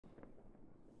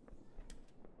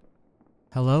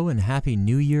Hello and Happy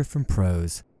New Year from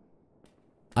Prose.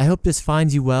 I hope this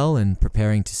finds you well in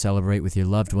preparing to celebrate with your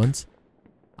loved ones.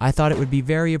 I thought it would be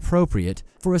very appropriate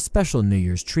for a special New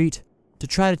Year's treat to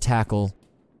try to tackle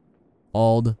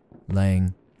Auld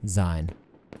Lang Syne.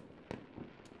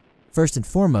 First and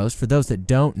foremost, for those that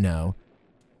don't know,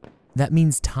 that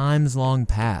means times long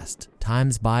past,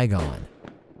 times bygone.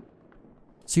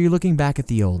 So you're looking back at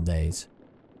the old days,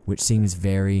 which seems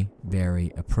very,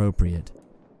 very appropriate.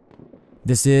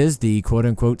 This is the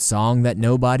quote-unquote song that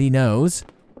nobody knows,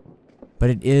 but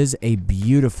it is a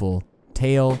beautiful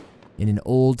tale in an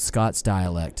old Scots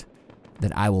dialect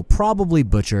that I will probably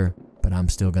butcher, but I'm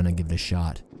still gonna give it a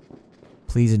shot.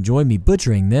 Please enjoy me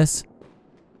butchering this,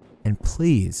 and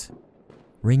please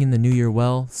ring in the new year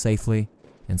well, safely,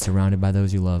 and surrounded by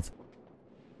those you love.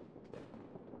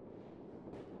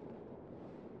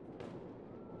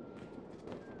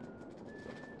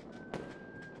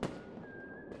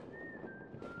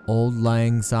 Auld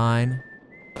Lang Syne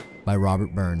by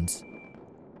Robert Burns.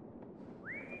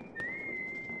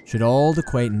 Should old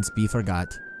acquaintance be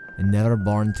forgot, and never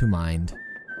borne to mind?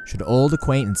 Should old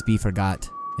acquaintance be forgot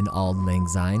in Auld Lang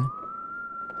Syne?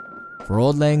 For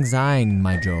Auld Lang Syne,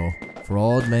 my Jo, for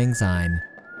Auld Lang Syne,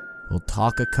 we'll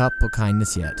talk a cup o'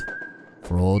 kindness yet,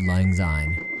 for Auld Lang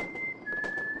Syne.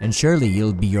 And surely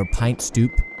you'll be your pint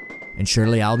stoop, and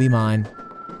surely I'll be mine,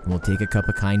 and we'll take a cup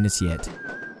o' kindness yet,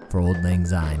 for Auld Lang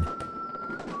Syne.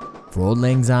 For Auld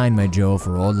Lang Syne, my Jo,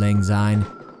 for Auld Lang Syne,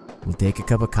 we'll take a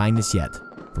cup of kindness yet,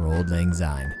 for Auld Lang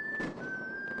Syne.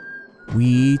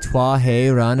 We twa hae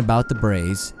run about the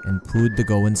braes, and pu'd the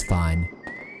goings fine,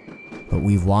 but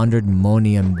we've wandered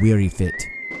mony a weary fit,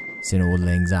 sin' Auld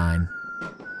Lang Syne.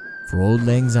 For Auld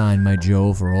Lang Syne, my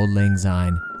Jo, for Auld Lang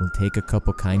Syne, we'll take a cup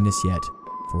of kindness yet,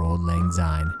 for Auld Lang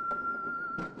Syne.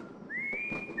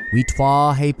 We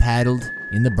twa hae paddled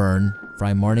in the burn,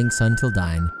 frae morning sun till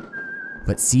dine,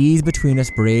 but seas between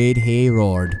us braid hae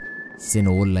roared, sin'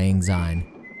 Auld Lang Syne.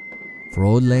 For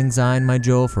Auld Lang Syne, my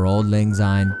Jo, for Auld Lang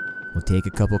Syne, we'll take a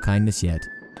cup o' kindness yet,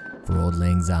 for Auld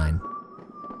Lang Syne.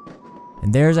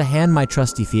 And there's a hand, my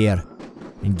trusty fair,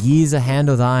 and gie's a hand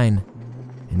o' thine,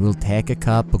 and we'll take a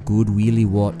cup o' good weally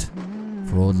wot,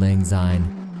 for Auld Lang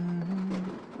Syne.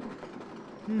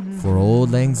 For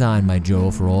Auld Lang Syne, my Jo,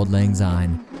 for Auld Lang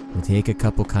Syne, we'll take a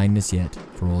cup o' kindness yet,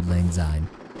 for Auld Lang Syne.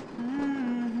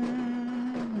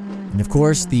 And of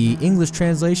course, the English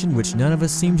translation, which none of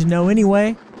us seem to know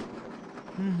anyway.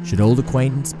 Should old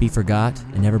acquaintance be forgot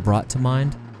and never brought to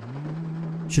mind?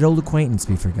 Should old acquaintance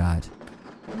be forgot,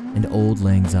 and Auld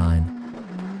Lang Syne.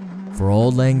 For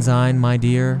Auld Lang Syne, my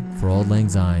dear, for Auld Lang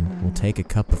Syne, we'll take a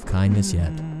cup of kindness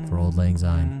yet, for Auld Lang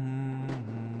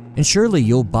Syne. And surely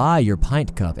you'll buy your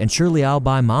pint cup, and surely I'll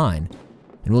buy mine,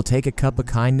 and we'll take a cup of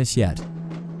kindness yet,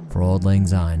 for Auld Lang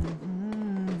Syne.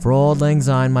 For Auld Lang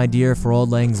Syne, my dear, for Auld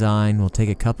Lang Syne, we'll take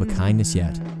a cup of kindness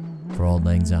yet, for Auld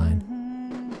Lang Syne.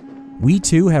 We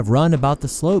too have run about the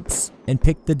slopes and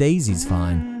picked the daisies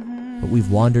fine, but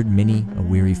we've wandered many a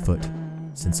weary foot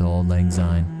since Auld Lang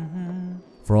Syne.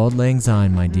 For Auld Lang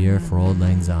Syne, my dear, for Auld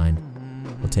Lang Syne,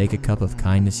 we'll take a cup of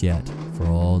kindness yet, for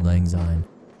Auld Lang Syne.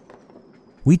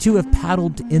 We too have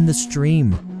paddled in the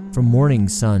stream from morning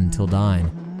sun till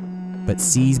dine, but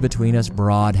seas between us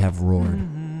broad have roared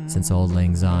since Auld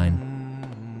Lang Syne.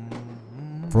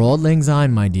 For Auld Lang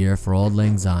Syne, my dear, for Auld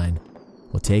Lang Syne,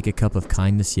 we'll take a cup of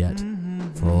kindness yet,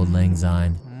 for Auld Lang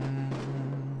Syne.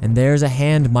 And there's a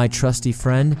hand, my trusty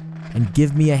friend, and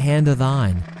give me a hand o'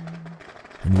 thine,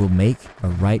 and we'll make a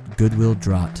right goodwill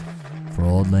draught, for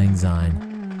Auld Lang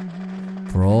Syne.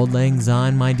 For Auld Lang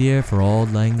Syne, my dear, for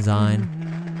Auld Lang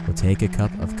Syne, we'll take a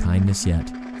cup of kindness yet,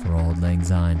 for Auld Lang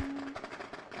Syne.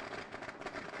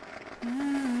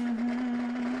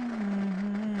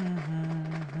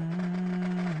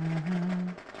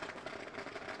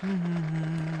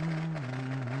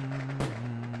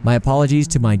 My apologies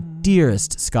to my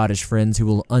dearest Scottish friends who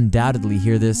will undoubtedly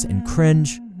hear this and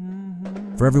cringe.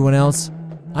 For everyone else,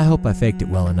 I hope I faked it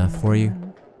well enough for you.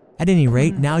 At any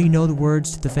rate, now you know the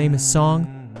words to the famous song.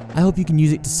 I hope you can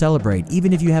use it to celebrate,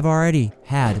 even if you have already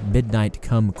had midnight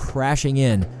come crashing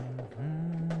in.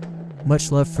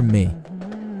 Much love from me.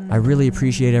 I really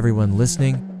appreciate everyone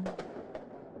listening,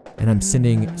 and I'm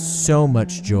sending so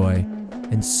much joy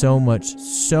and so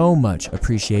much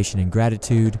appreciation and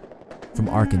gratitude from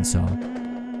Arkansas.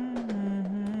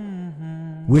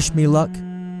 Wish me luck.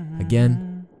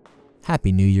 Again,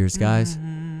 Happy New Year's, guys.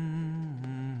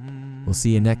 We'll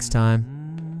see you next time.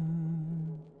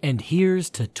 And here's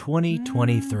to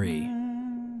 2023.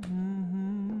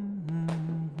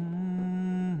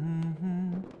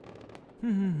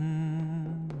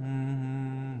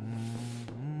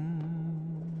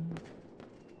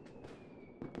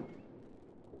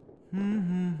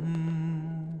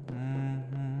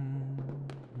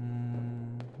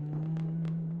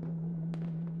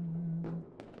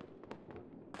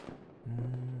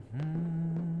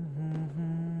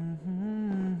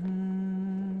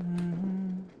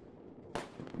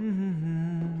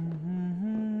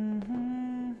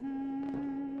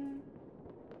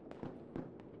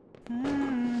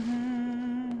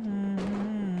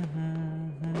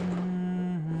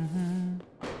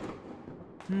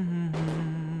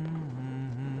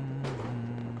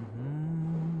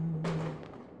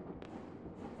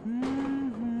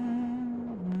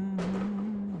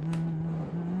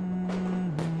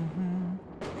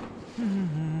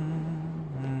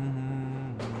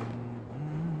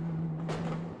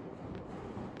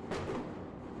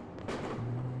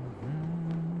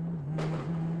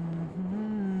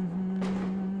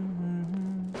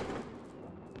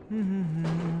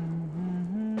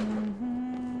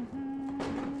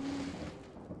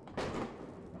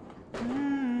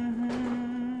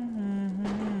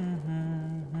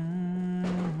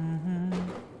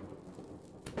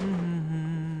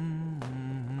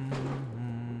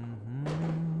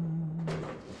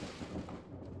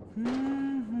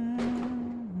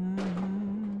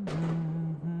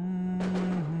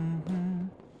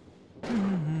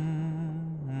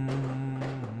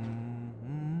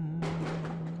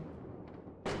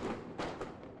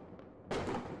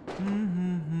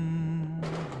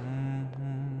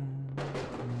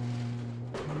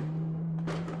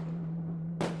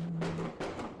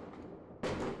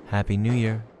 Happy New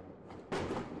Year.